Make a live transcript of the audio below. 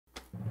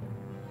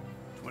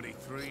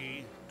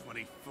23,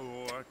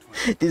 24,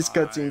 These 25.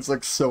 cutscenes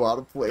look so out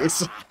of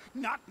place.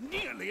 Not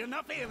nearly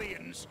enough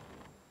aliens.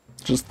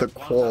 Just the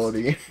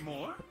quality.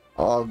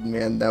 Oh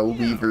man, that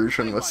Wii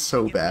version was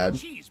so bad.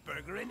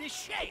 Cheeseburger and a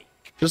shake.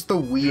 Just the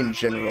Wii in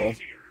general.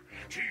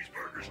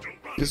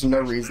 There's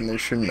no reason there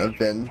shouldn't have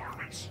been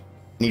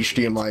an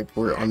HDMI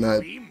port on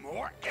that.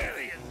 More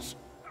aliens.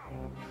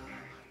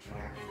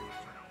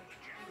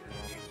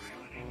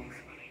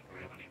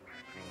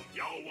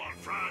 Y'all want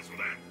fries with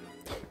that?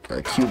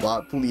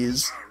 Cubot,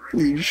 please.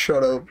 Please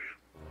shut up.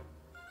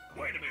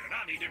 Wait a minute,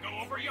 I need to go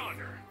over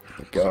yonder.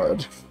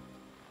 God.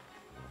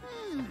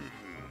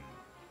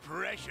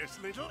 Precious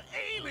little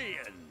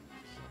aliens.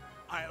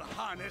 I'll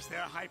harness their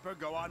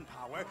hyper-go-on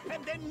power,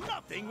 and then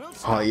nothing will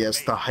stop Oh yes,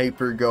 me. the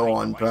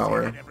hyper-go-on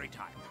power.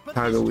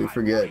 How do we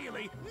forget?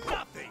 Really,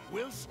 nothing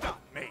will stop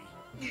me.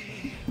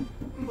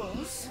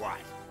 What?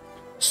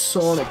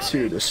 Sonic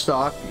 2 to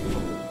stop you.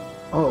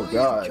 Oh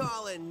God.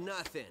 Calling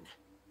nothing.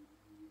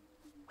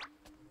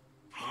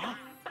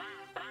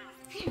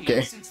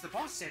 Okay. Since the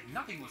boss said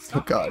nothing will Oh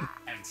stop God. him,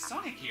 and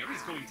Sonic here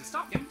is going to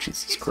stop him.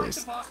 Jesus it's Christ.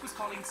 Like the boss was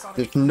calling Sonic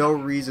There's no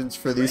reasons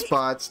for these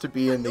bots to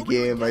be in the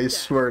game, I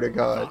swear to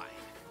God.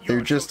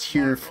 They're just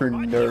here for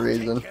no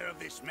reason.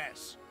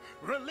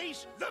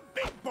 Release the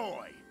big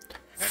boy.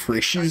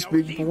 Frisch's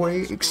big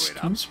boy?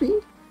 Excuse me?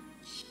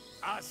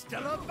 Hasta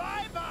la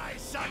bye-bye,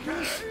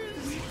 suckers.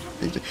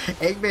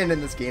 Eggman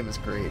in this game is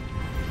great.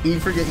 You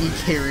forget he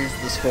carries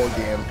this whole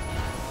game.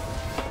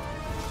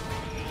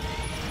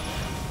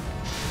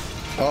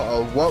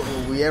 Uh-oh, what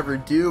will we ever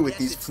do with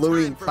these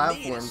floating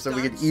platforms that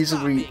we could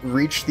easily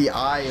reach the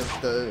eye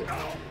of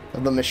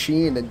the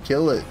machine and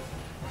kill it?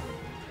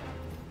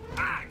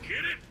 I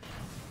get it.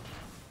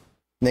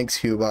 Thanks,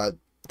 Hubot.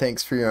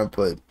 Thanks for your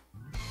input.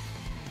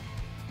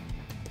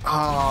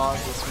 Ah,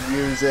 this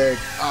music.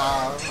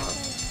 Ah.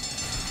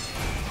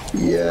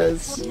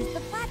 Yes.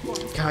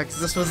 God, 'cause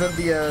this was in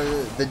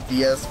the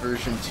DS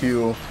version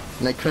too,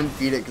 and I couldn't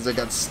beat it because I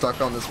got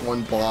stuck on this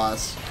one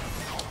boss.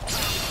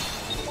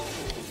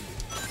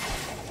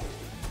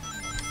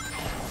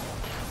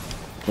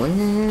 Well,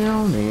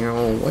 now,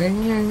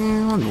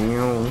 well,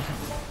 now.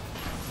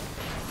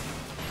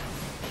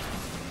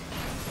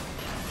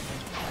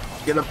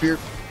 Get up here.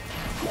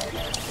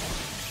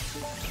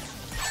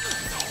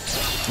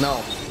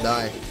 No,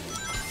 die.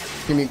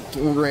 Give me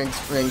rings.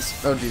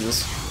 Oh,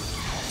 Jesus.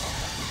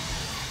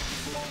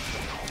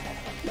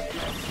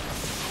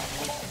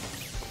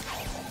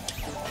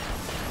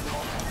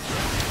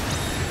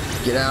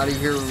 Get out of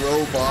here,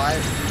 robot.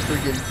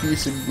 Freaking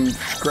piece of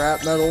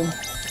scrap metal.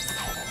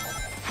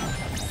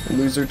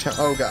 Loser town.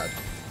 Oh, God.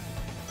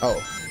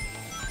 Oh.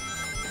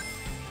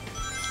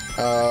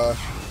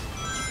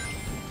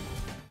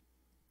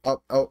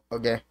 Oh,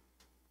 okay.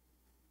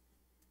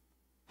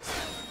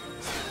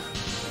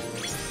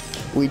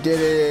 We did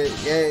it!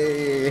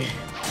 Yay!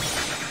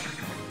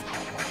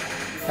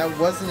 That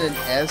wasn't an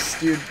S,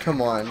 dude.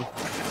 Come on.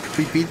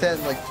 We beat that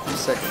in like 2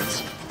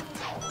 seconds.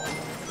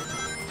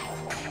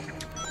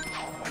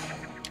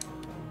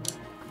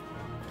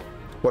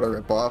 What a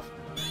ripoff.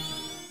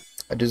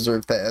 I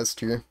deserve that S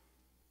tier.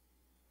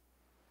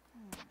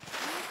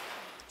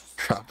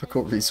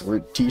 Tropical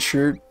Resort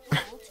t-shirt.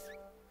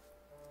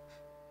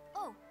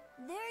 Oh,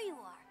 there you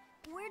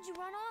are. Where'd you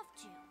run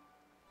off to?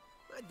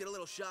 I did a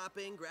little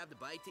shopping, grabbed a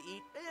bite to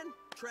eat, and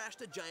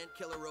trashed a giant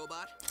killer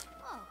robot.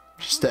 Oh,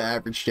 Just an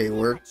average day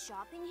work.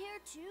 shopping here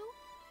too?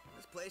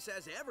 This place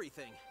has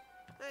everything.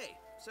 Hey,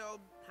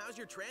 so how's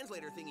your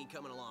translator thingy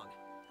coming along?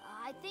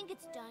 I think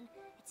it's done.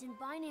 It's in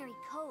binary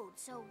code,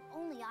 so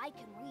only I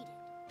can read it.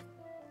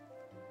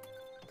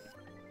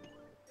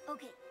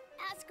 Okay,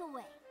 ask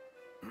away.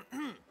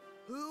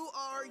 Who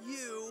are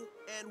you,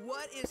 and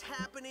what is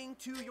happening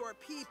to your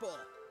people?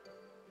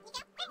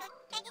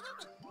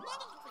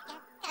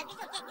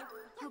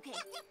 Okay,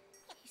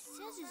 he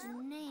says his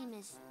name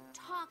is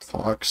Tox.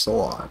 Talks a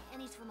lot.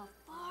 And he's from a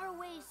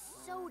faraway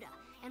soda,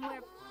 and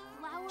where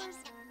flowers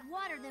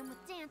water them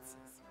with dances.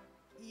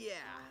 Yeah,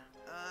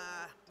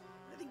 I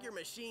think your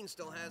machine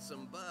still has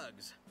some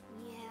bugs.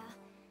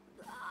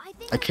 Yeah, I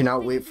think I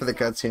cannot wait for the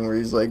cutscene where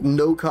he's like,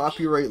 no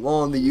copyright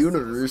law in the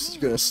universe is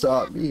gonna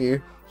stop me.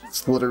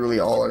 It's literally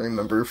all I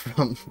remember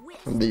from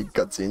the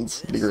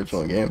cutscenes in the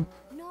original game.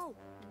 No,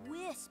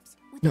 wisps.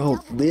 No,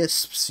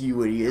 lisps, you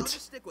I'll idiot.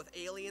 just stick with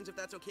aliens if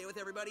that's okay with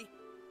everybody.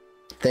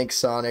 Thanks,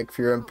 Sonic,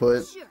 for your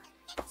input. Sure.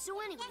 So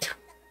anyway, they're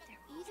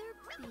either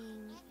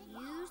being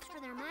used for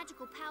their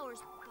magical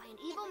powers by an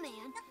evil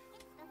man,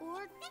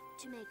 or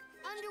to make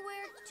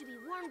underwear to be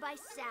worn by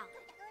Sally.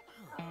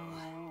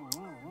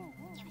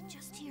 I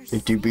just hear They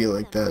do be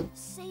like that.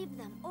 Save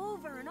them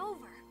over and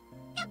over.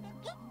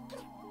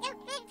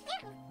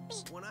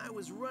 When I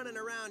was running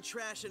around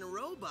trashing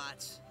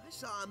robots, I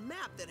saw a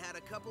map that had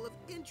a couple of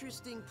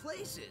interesting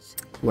places.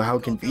 Wow, how I'll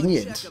go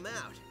convenient. check them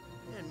out,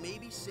 and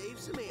maybe save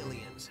some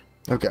aliens.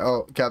 Okay,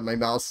 oh god, my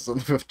mouse is on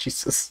the move,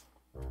 Jesus.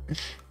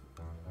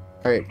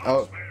 Alright,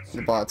 oh,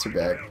 the bots are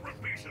back.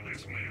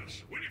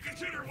 When you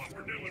consider what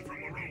we're doing from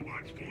a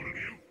robot's point of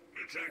view,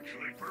 it's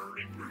actually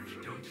pretty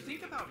impressive. Don't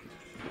think about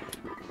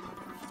it.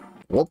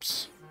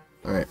 Whoops.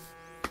 Alright.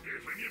 If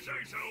you say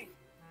so.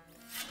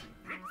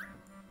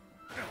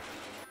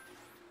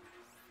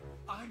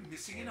 I'm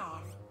missing an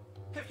arm.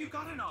 Have you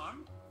got an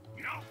arm?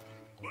 No,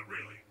 but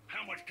really,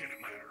 how much can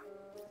it matter?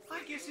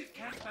 I guess it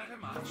can't matter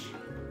much.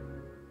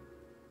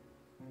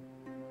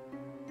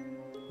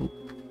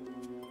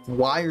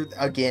 Why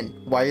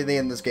are they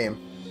in this game?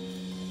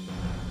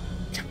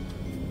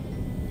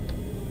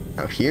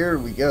 Now here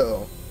we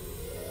go.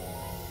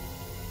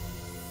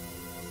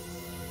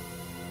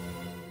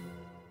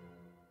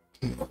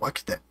 What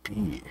could that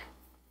be?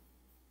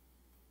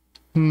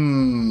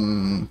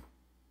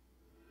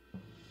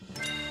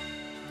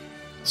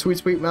 Sweet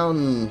Sweet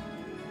Mountain.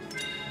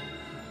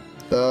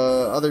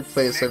 The other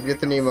place, I forget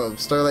the name of.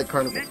 Starlight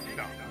Carnival.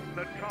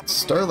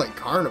 Starlight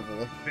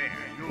Carnival?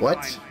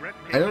 What?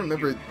 I don't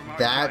remember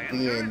that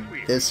being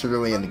this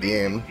early in the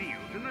game.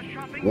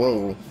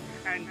 Whoa.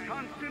 And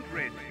constant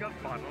risk of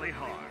bodily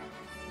harm.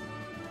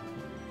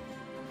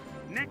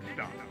 Next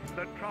stop,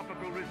 the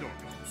tropical resort.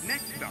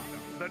 Next stop,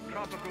 the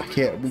tropical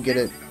resort. We get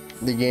it.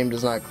 The game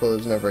does not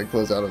close whenever I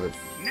close out of it.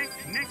 Next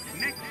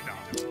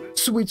stop.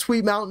 Sweet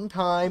Sweet Mountain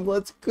time,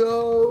 let's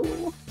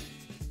go!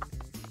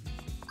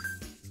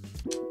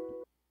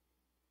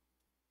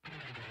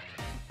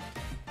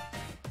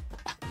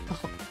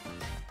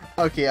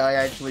 Okay, I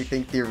actually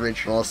think the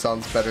original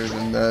sounds better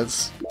than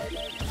this.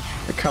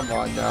 Come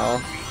on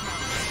now.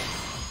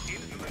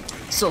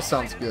 Still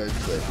sounds good,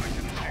 but...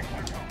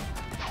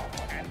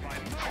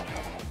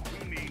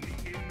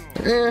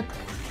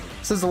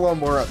 this is a little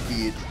more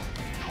upbeat.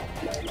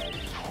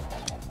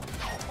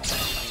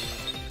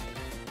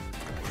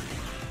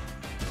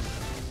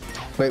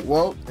 Wait,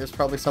 whoa, there's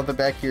probably something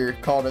back here.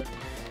 Called it.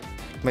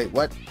 Wait,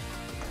 what?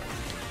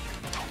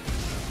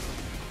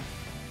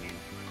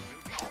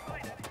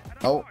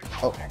 Oh,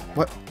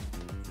 what?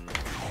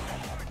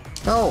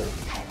 No!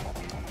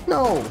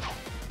 No!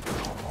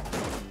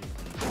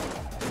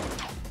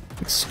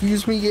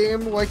 Excuse me,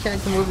 game? Why can't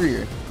I come over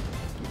here?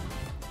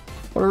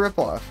 What a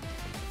ripoff.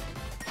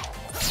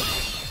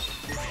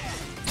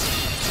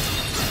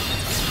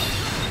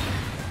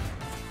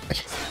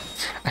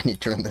 I need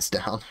to turn this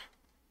down.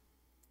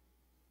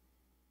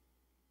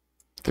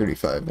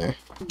 35 there.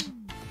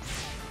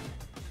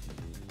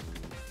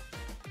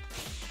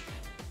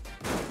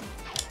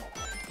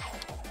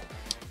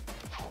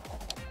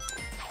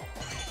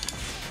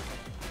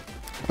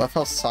 I love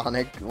how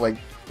Sonic, like,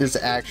 his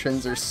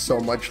actions are so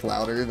much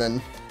louder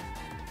than...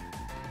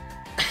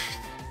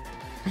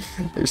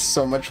 they're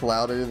so much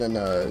louder than,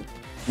 the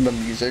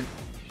music.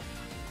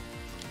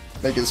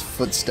 Like his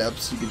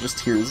footsteps, you can just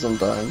hear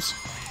sometimes.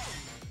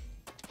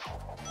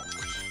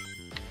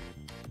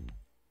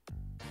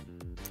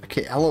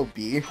 Okay,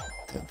 LOB.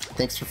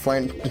 Thanks for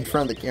flying in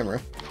front of the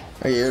camera.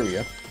 Oh yeah, there we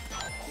go.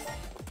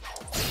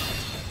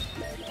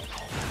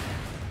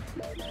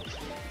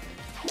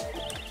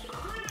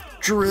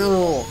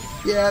 Drill!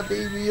 Yeah,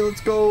 baby,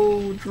 let's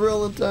go!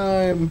 Drilling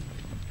time!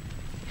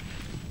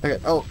 Okay,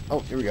 oh,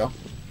 here we go.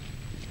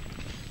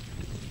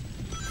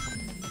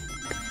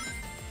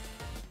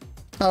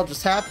 That'll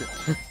just happen.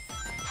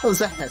 What was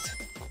that?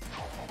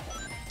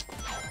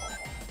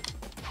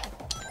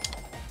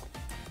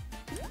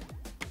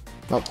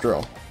 Oh,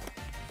 drill.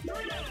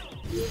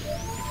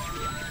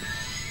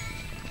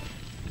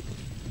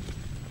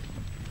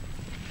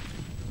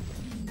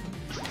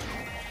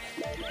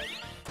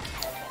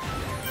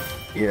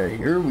 Yeah,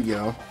 here we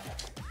go.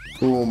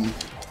 Boom.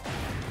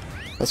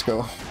 Let's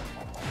go.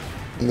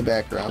 In the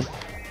background.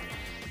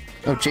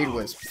 Oh, Jade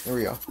Wisp. There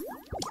we go.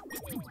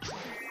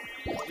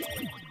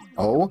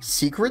 Oh,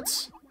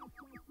 secrets?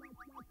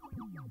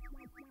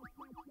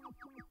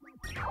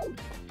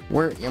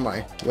 Where am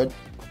I? What?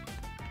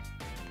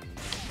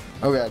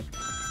 Oh god.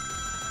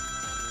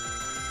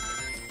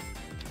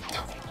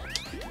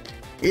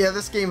 Yeah,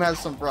 this game has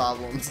some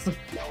problems.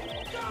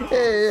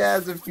 It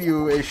has a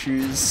few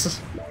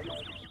issues.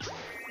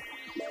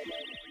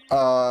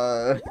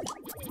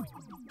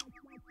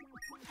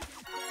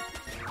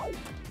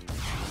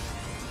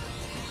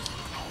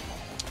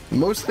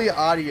 Mostly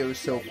audio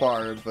so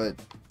far, but...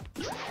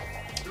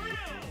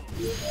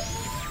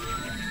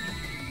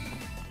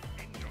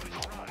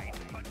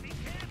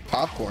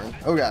 Popcorn?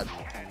 Oh god.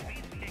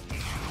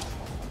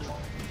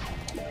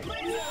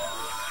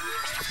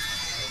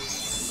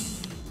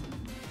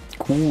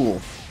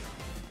 Cool.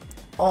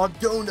 Oh,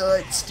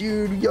 donuts,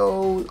 dude,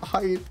 yo,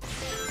 hype.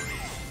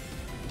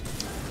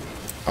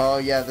 Oh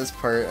yeah, this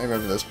part, I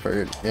remember this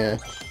part, yeah.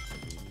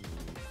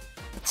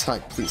 It's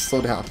hype, please,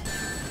 slow down.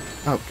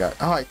 Oh god,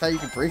 oh, I thought you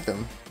could break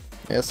them.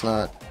 Yeah, it's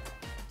not.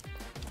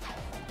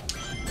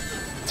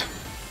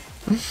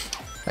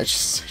 I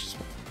just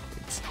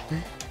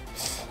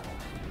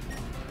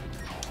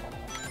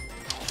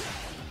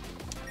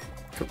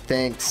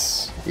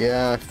thanks.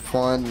 Yeah,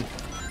 fun.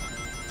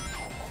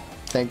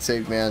 Thanks,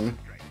 Eggman.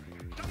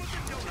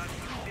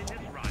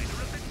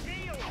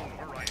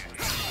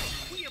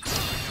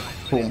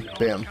 Boom,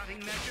 bam.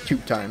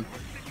 Cube time.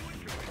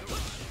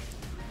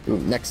 Ooh,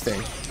 next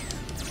thing.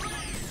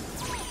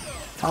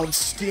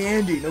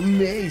 Outstanding,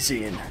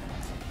 amazing.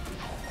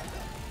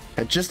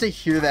 Just to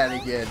hear that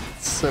again,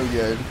 it's so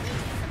good.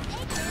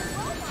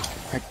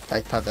 I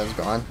thought that was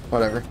gone.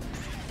 Whatever.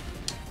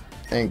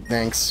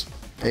 Thanks.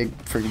 Big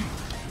freaking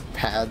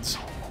pads.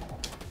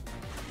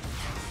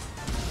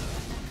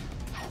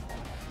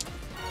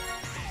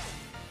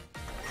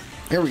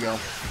 Here we go.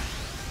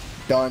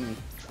 Done.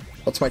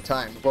 What's my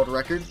time? World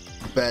record?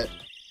 Bet.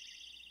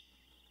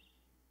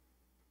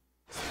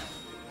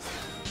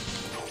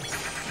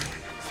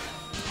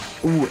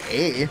 Ooh,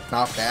 A.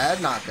 Not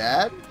bad, not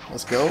bad.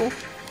 Let's go.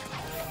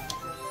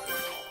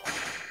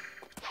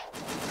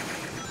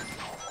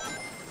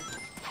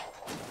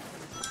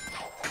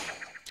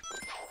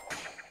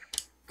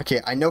 Okay,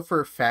 I know for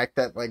a fact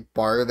that, like,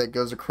 bar that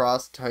goes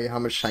across to tell you how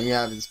much shine you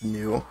have is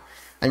new.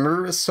 I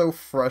remember it was so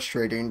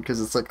frustrating because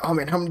it's like, oh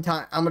man, how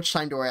much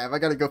shine do I have? I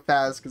gotta go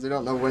fast because I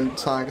don't know when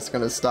Sonic's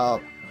gonna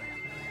stop.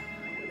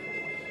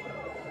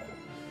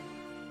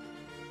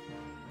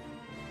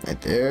 Right,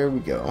 there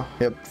we go.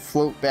 Yep,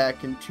 float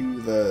back into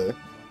the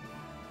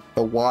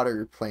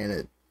water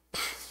planet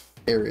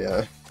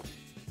area.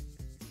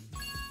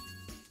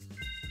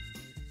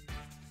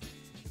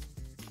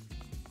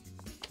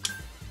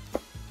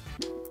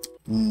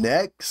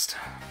 Next,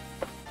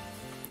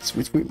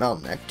 Sweet Sweet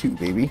Mountain Act 2,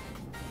 baby.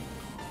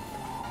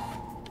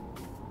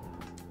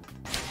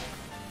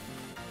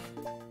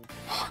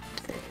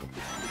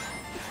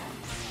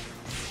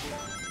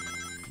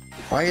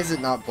 Why is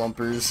it not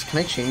bumpers? Can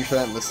I change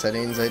that in the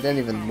settings? I didn't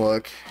even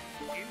look.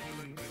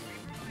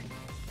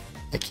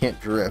 I can't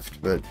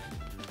drift, but...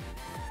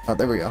 Oh,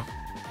 there we go.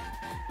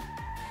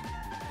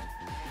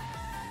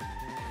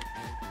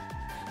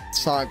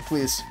 Sonic,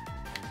 please.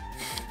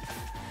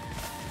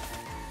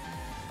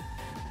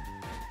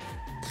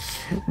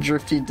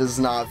 Drifting does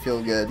not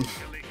feel good.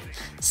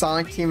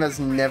 Sonic Team has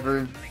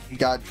never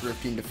got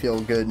drifting to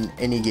feel good in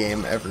any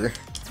game ever.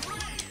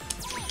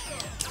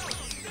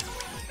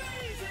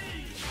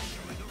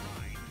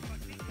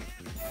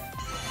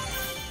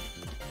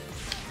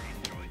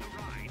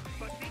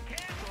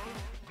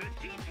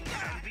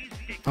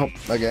 Oh,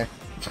 okay.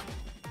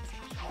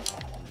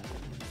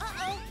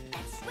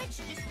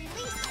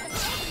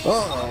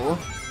 Uh-oh.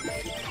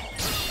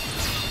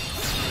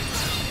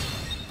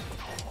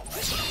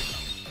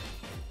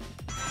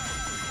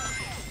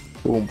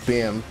 Boom,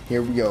 bam.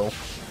 Here we go.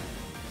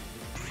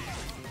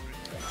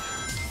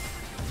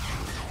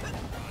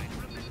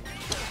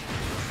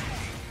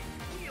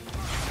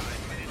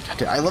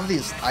 Dude, I love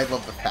these. I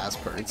love the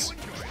fast parts.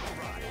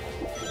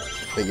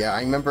 But yeah,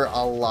 I remember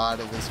a lot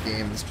of this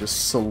game is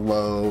just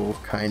slow,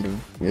 kind of.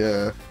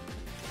 Yeah.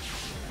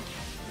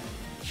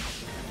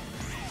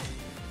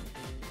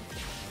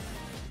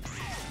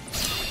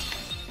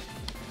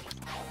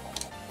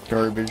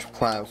 Garbage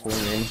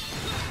platforming.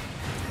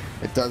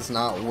 It does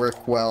not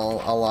work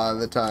well a lot of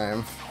the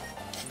time.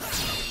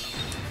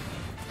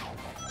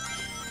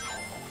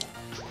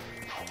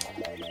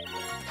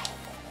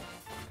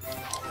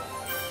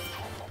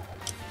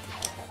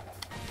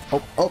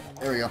 Oh,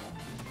 there we go.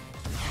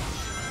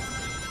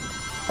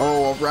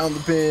 Oh, around the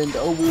bend.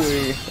 Oh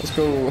boy, let's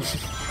go.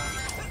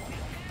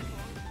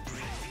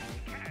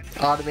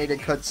 Automated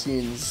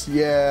cutscenes,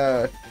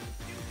 yeah.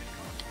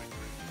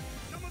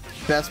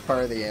 Best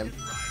part of the game.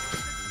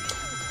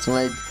 It's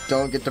when I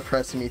don't get to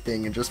press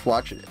anything and just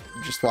watch it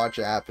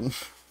happen.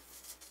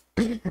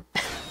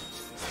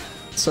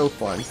 So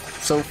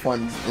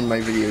fun in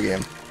my video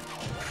game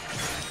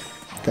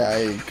that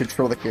I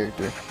control the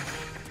character.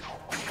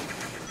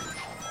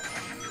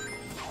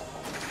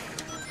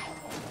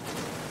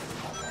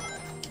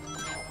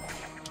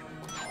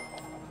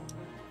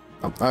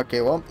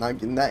 Okay, well, not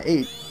getting that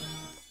 8.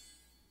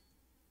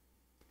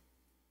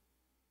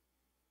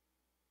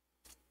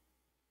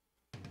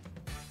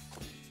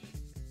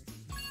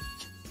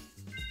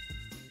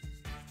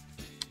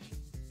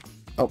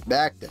 Oh,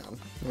 back down.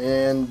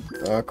 And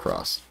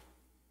across.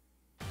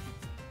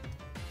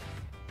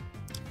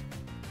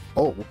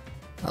 Oh,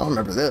 I don't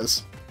remember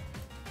this.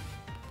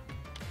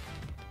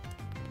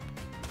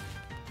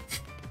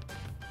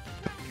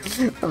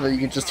 I bet you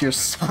can just hear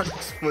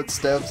Sonic's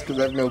footsteps because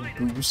I have no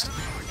boost.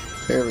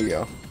 There we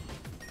go.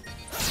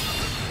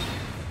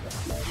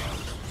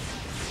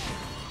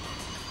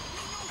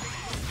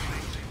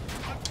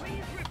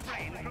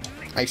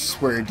 I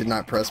swear I did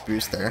not press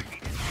boost there.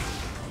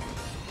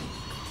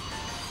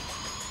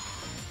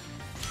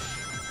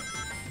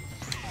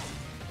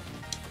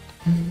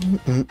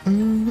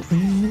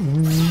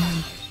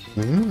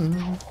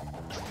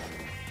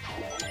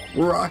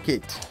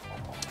 Rocket!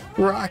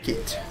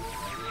 Rocket!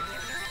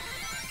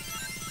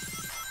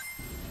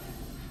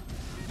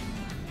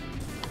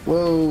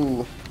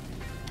 Whoa!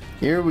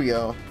 Here we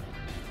go.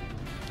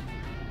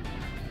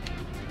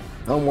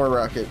 No more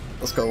rocket.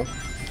 Let's go.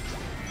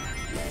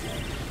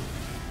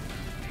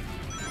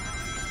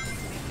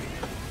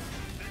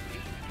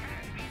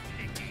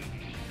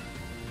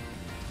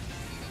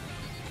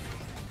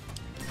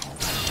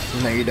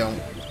 No, you don't.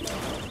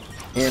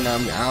 And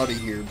I'm out of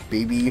here,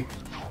 baby.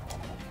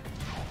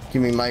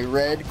 Give me my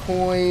red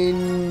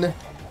coin.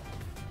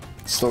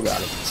 Still got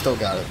it. Still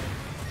got it.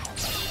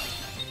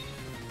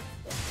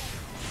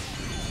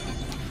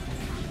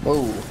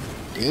 Whoa,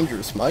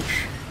 dangerous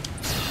much?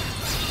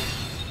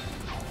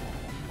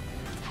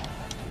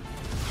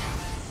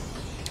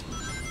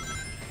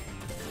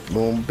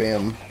 Boom,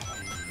 bam,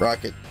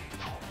 rocket.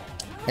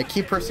 I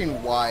keep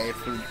pressing Y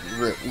for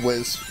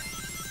Wiz,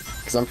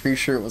 because I'm pretty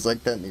sure it was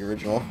like that in the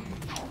original.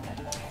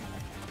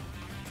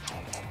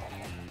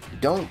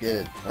 Don't get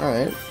it.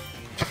 Alright.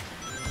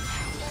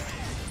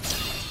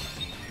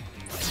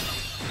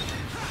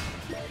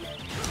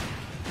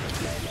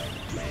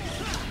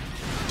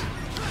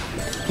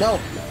 No!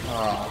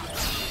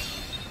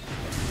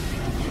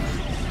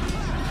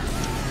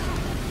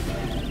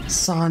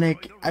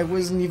 Sonic, I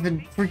wasn't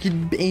even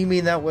freaking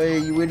aiming that way,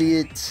 you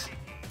idiot.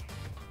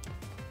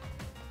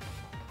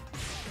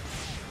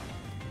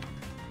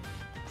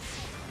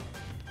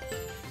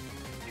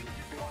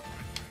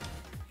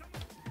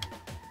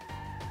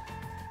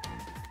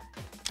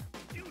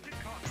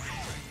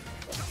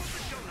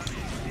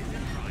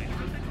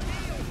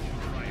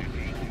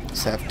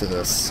 Just have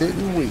to sit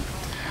and wait.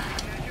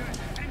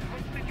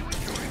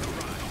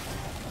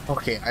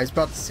 Okay, I was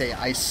about to say,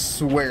 I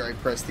swear I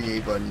pressed the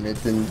A button,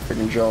 it didn't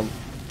freaking jump.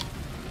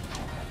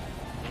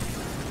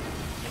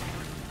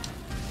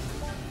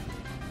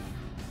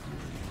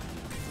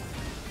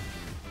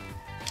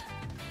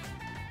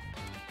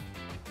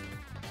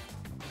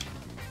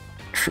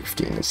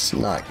 Drifting is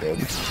not good.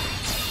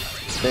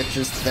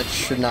 That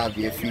should not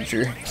be a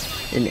feature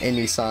in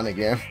any Sonic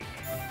game.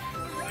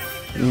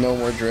 No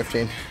more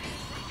drifting.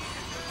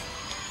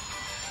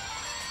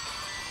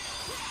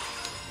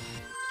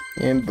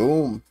 And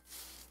boom.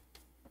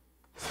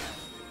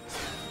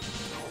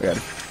 Got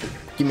it.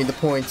 Give me the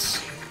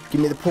points.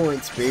 Give me the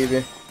points,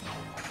 baby.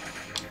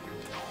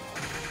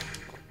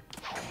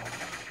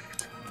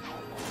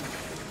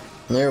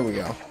 There we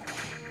go.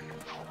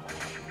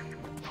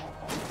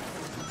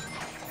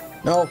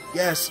 No,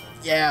 yes,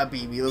 yeah,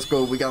 baby, let's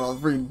go. We got all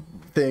 3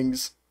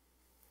 things.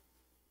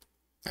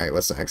 Alright,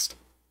 what's next?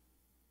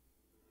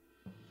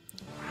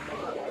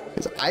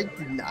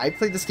 I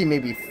played this game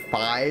maybe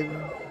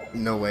 5,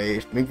 no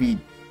way, maybe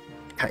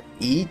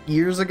 8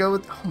 years ago.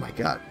 Oh my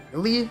god,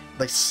 really?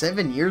 Like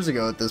 7 years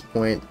ago at this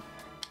point.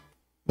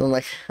 I'm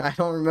like, I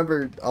don't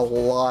remember a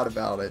lot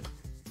about it,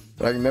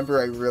 but I remember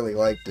I really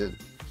liked it.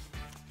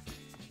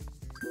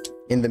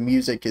 And the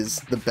music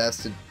is the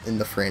best in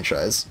the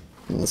franchise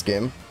in this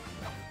game.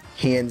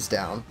 Hands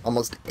down.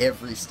 Almost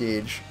every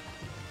stage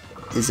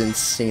is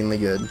insanely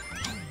good.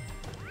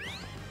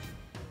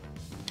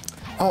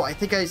 Oh, I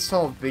think I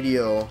saw a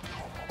video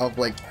of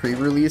like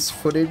pre-release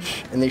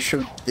footage and they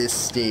showed this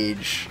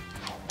stage.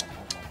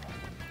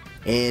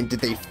 And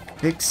did they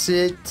fix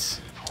it?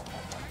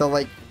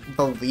 The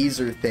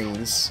laser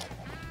things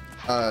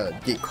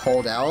get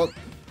called out,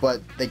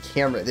 but the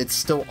camera, it's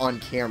still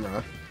on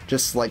camera.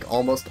 Just like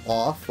almost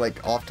off,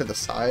 like off to the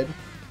side.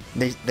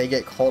 They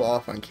get called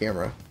off on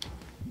camera.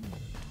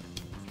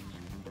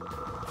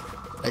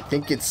 I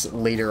think it's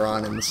later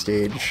on in the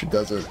stage,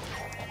 does it?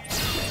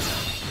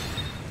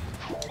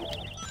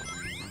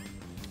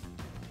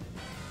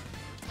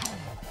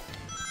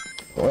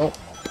 Well,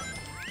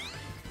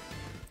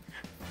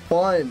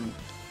 fun,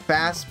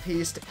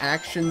 fast-paced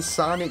action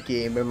Sonic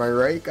game, am I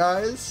right,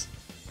 guys?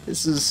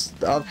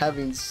 I'm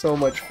having so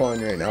much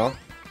fun right now.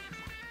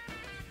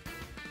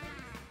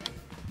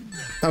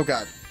 Oh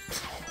god.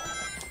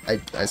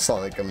 I saw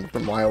that coming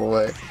from a mile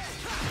away.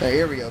 Alright,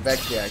 here we go, back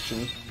to the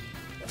action.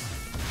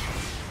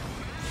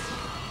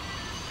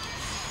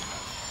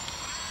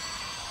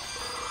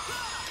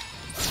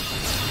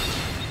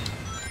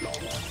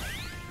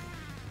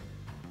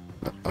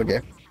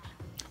 Okay,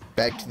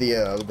 back to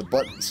the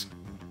buttons.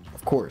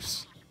 Of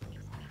course,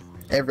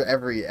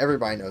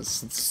 everybody knows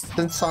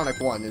since Sonic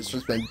 1, it's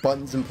just been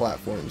buttons and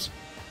platforms.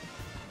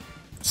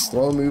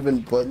 Slow moving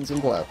buttons and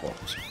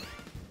platforms.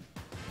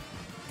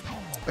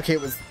 Okay,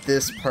 it was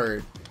this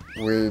part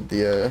where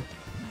the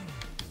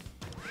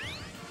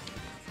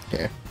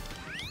okay.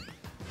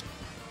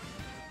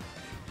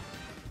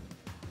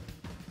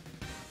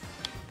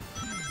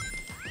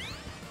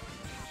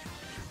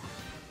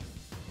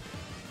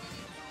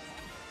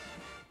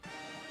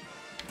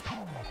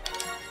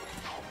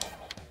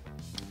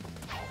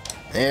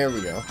 There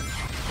we go.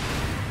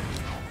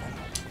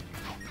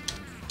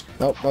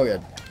 Nope, oh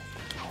god.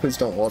 Please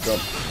don't wall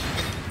jump.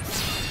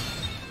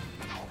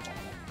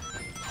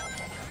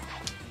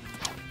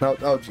 No,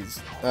 oh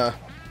jeez.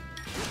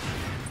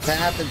 That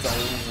happens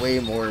on way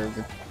more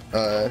with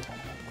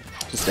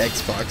just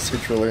Xbox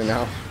controller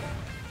now.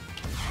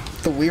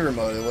 The Wii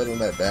remote, it wasn't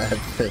that bad,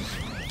 but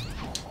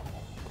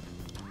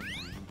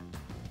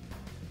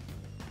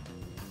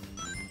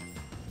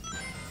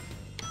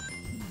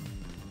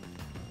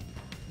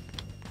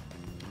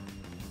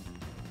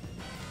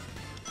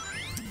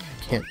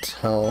can't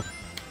tell.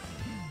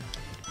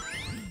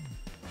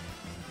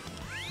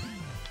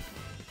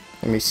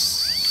 Let me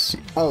see.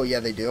 Oh yeah,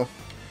 they do.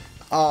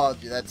 Oh,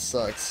 dude, that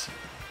sucks.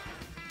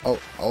 Oh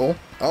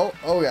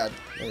god.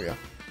 There we go.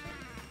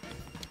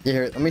 Yeah,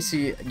 here, let me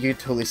see. You can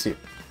totally see.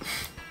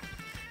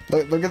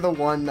 Look at the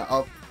one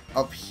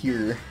up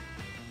here.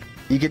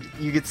 You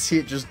could see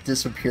it just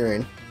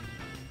disappearing.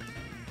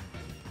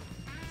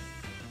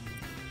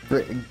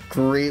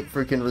 Great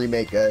freaking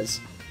remake, guys.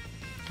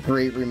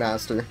 Great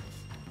remaster.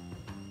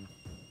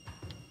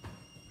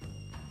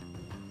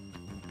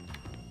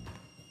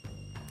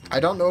 I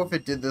don't know if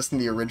it did this in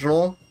the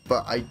original,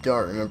 but I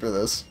don't remember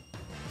this.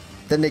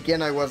 Then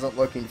again, I wasn't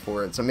looking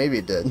for it, so maybe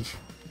it did.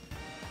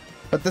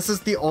 But this is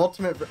the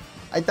ultimate...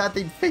 I thought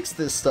they'd fix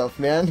this stuff,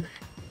 man.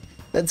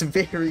 That's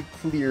very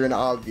clear and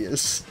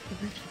obvious.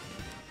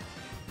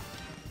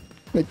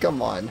 Like,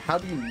 come on, how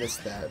do you miss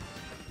that?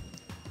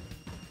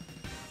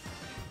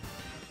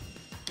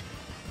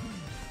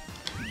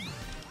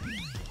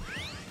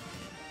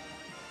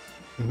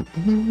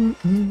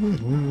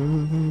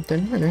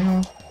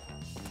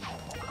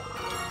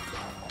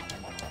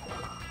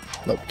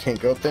 Nope, can't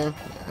go up there.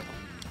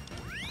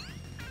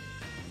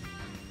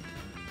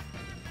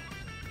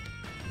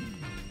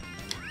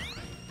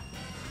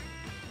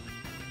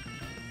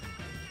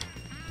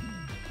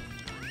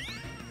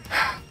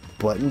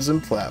 Buttons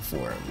and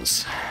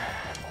platforms.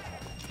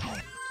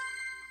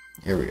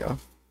 Here we go.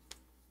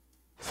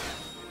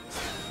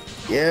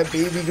 Yeah,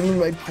 baby, give me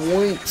my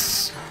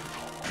points.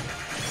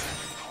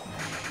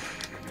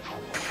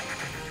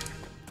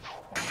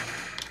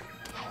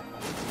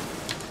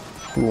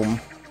 Boom.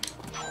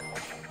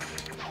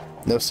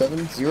 No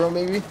 7? 0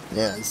 maybe?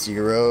 Yeah,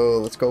 0.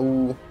 Let's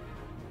go.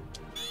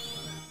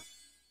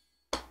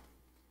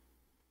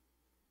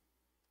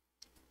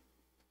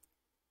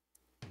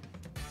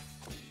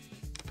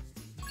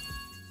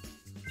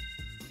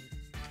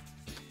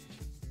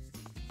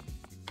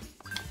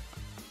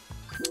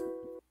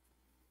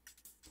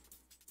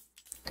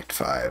 Act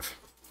 5.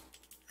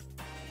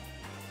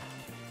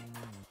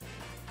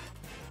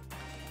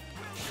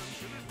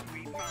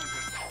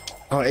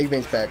 Oh,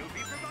 Eggman's back.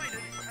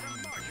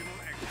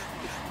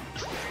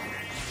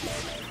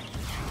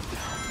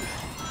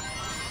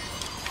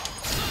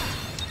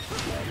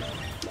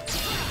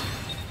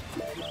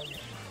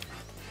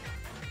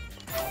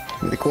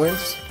 The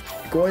coins?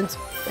 Coins?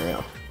 There we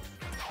go.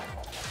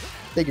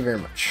 Thank you very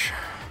much.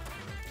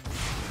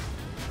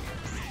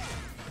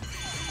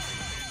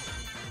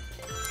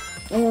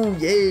 Ooh,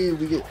 yay!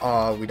 We get.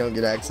 Aw, we don't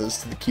get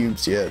access to the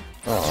cubes yet.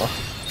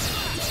 Aw.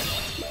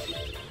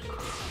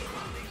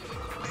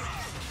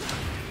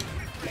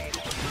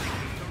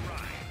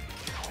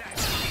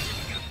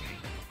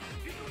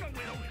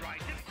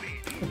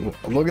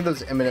 Look at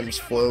those M&Ms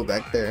flow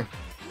back there.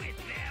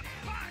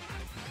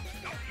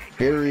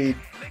 Very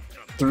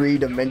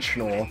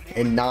three-dimensional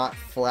and not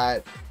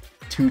flat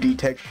 2D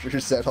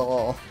textures at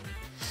all.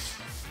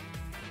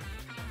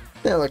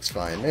 That looks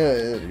fine.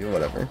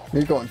 Whatever.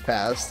 You're going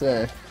fast.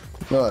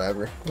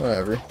 Whatever.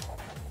 Whatever.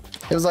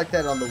 It was like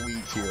that on the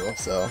Wii too,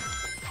 so.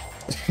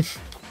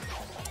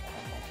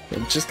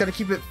 Just gotta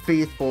keep it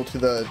faithful to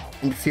the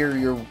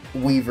inferior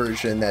Wii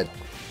version that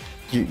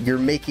you're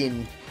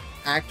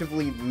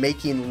actively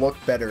making look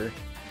better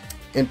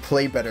and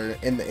play better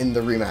in the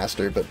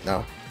remaster, but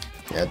no.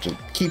 Yeah, just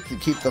keep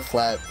the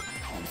flat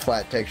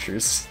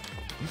textures.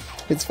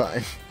 It's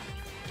fine.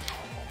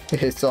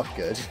 It's all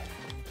good.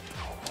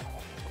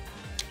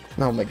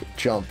 Oh my god,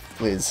 jump,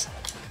 please.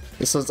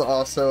 This was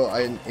also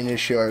an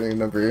issue I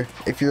remember.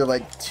 If you're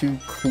like too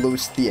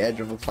close to the edge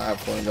of a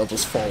platform, they'll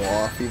just fall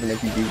off even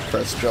if you do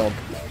press jump.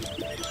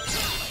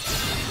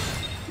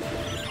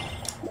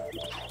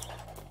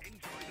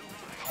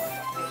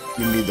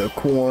 Give me the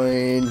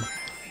coin.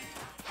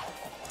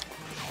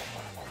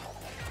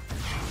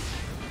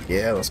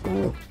 Yeah, let's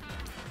go.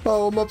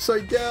 Oh, I'm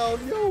upside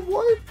down. Yo,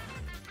 what?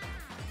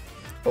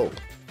 Oh,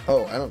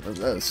 I don't know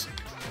this.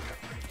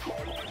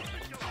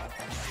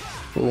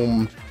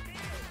 Boom.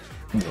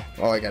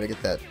 Oh, I gotta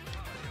get that.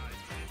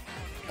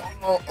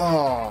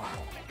 Oh.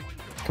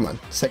 Come on,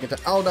 second time.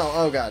 Oh no,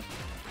 oh god.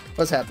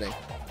 What's happening?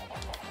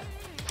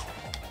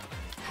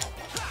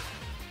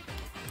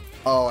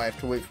 Oh, I have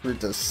to wait for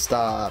it to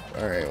stop.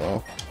 Alright,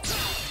 well.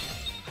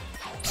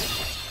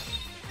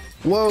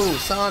 Whoa,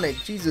 Sonic,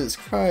 Jesus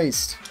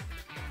Christ.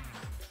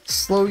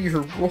 Slow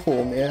your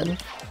roll, man.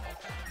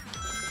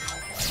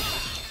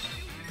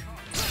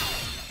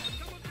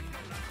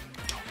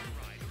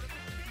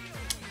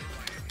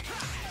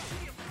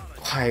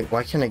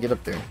 Why can't I get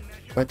up there?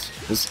 What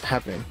is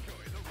happening?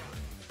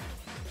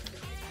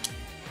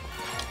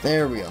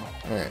 There we go.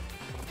 Alright.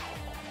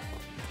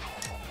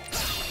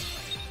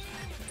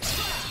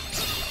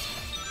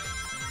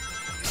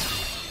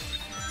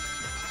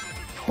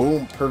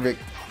 Boom, perfect.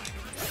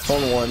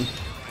 Phone 1.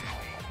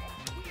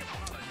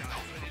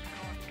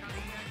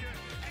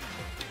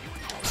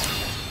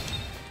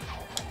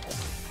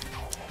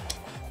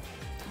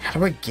 How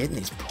do I get in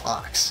these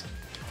blocks?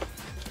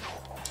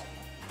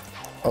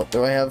 Oh,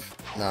 do I have?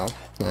 No.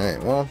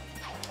 Alright, well.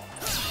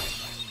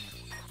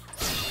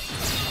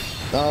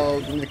 Oh,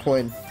 give me the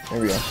coin.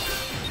 There we go.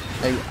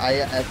 I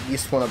at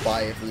least want to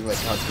buy it for like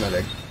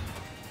cosmetic.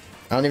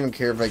 I don't even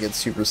care if I get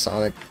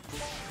Supersonic.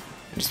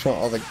 I just want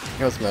all the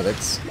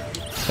cosmetics.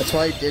 That's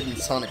why I did in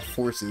Sonic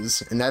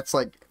Forces, and that's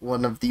like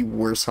one of the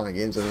worst Sonic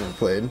games I've ever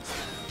played.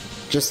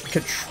 Just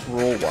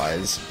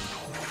control-wise.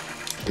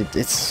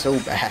 It's so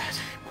bad.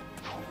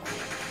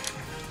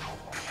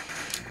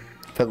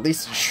 But at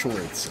least it's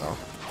short, so.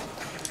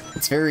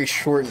 It's very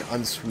short and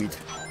unsweet.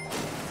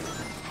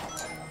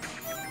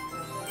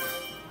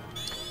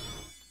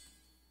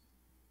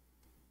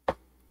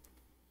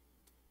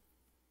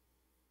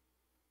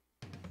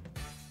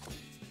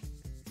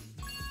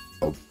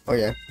 Oh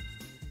yeah.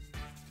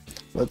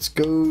 Let's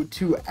go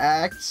to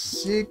Act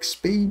 6,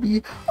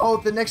 baby. Oh,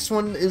 the next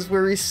one is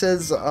where he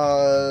says,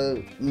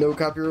 no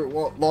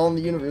copyright law in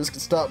the universe can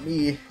stop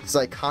me. His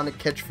iconic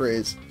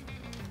catchphrase,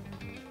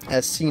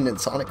 as seen in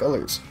Sonic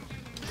Colors.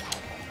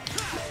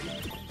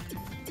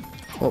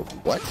 Oh,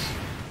 what?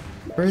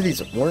 Where are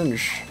these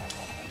orange?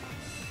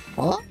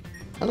 Huh?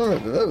 I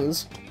don't know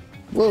those.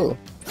 Whoa.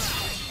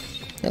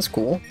 That's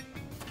cool.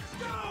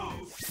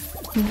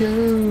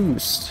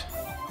 Ghost.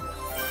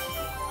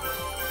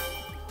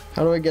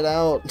 How do I get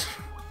out?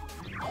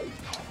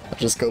 I'll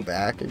just go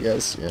back, I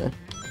guess, yeah.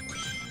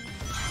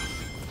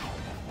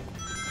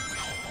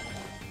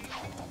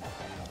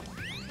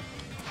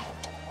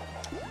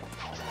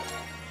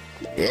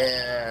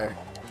 Yeah!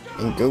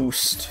 And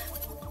Ghost.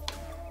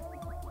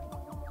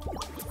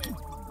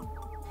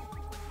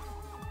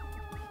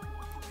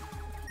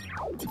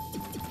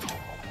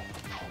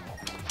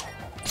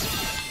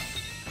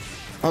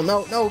 Oh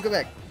no, no, go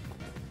back!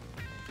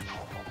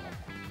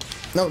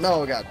 No,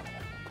 no, God.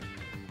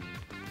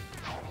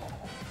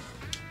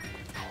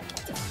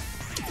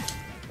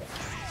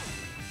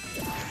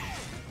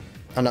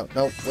 Oh no,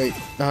 no, wait,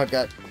 no, I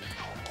got.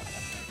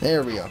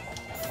 There we go.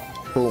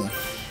 Boom.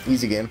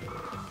 Easy game.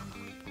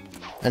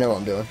 I know what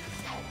I'm doing.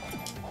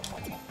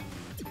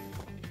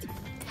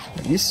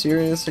 Are you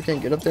serious? I can't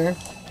get up there?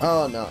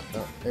 Oh no,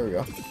 no, there we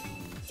go.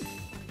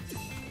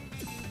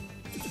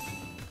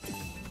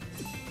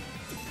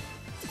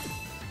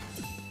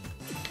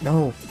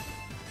 No.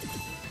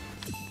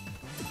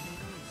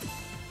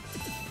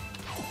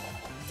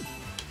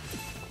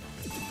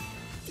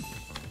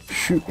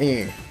 Shoot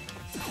me.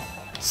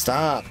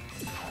 Stop.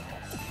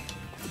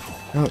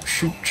 No,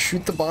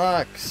 shoot the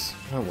box.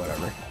 Oh,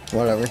 whatever.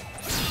 Whatever.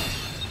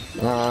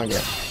 Oh,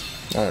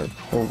 yeah.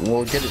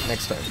 We'll get it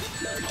next time.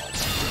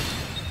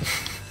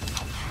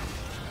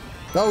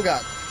 Oh,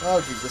 God. Oh,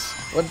 Jesus.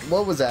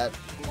 What was that?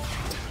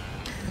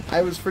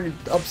 I was pretty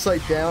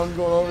upside down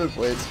going all over the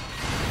place.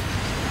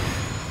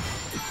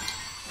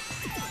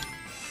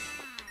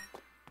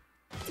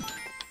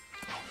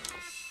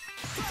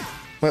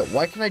 Wait,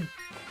 why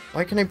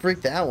can I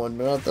break that one,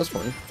 but not this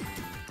one?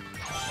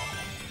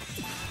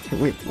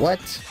 Wait, what?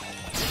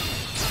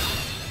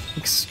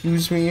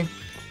 Excuse me?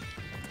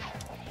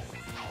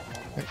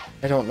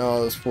 I don't know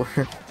how this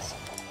works.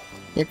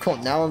 Yeah, cool.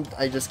 Now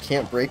I just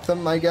can't break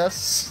them, I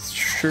guess?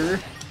 Sure.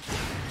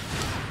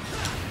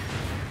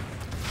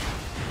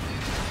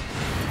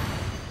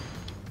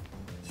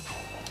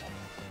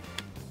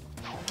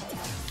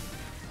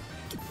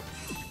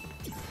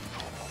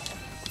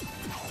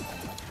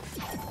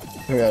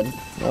 Oh god.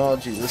 Oh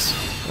Jesus.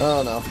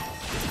 Oh no.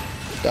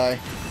 Die.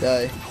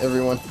 Die.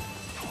 Everyone.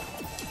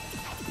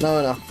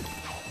 No, no.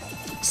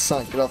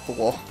 Son, get off the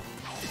wall.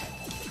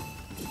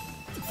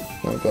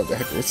 Oh god,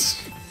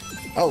 backwards.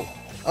 Oh!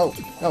 Oh!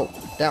 No!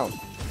 Down!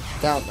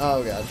 Down!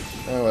 Oh god.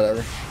 Oh,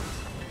 whatever.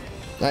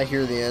 I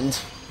hear the end.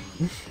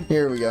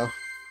 Here we go.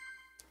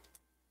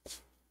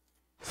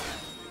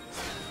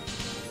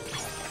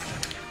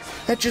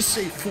 That just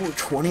say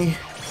 420.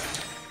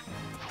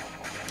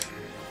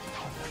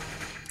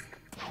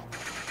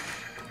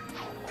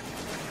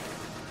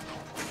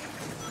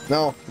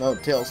 No, no,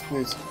 Tails,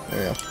 please.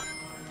 There we go.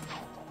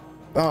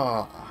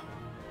 Oh,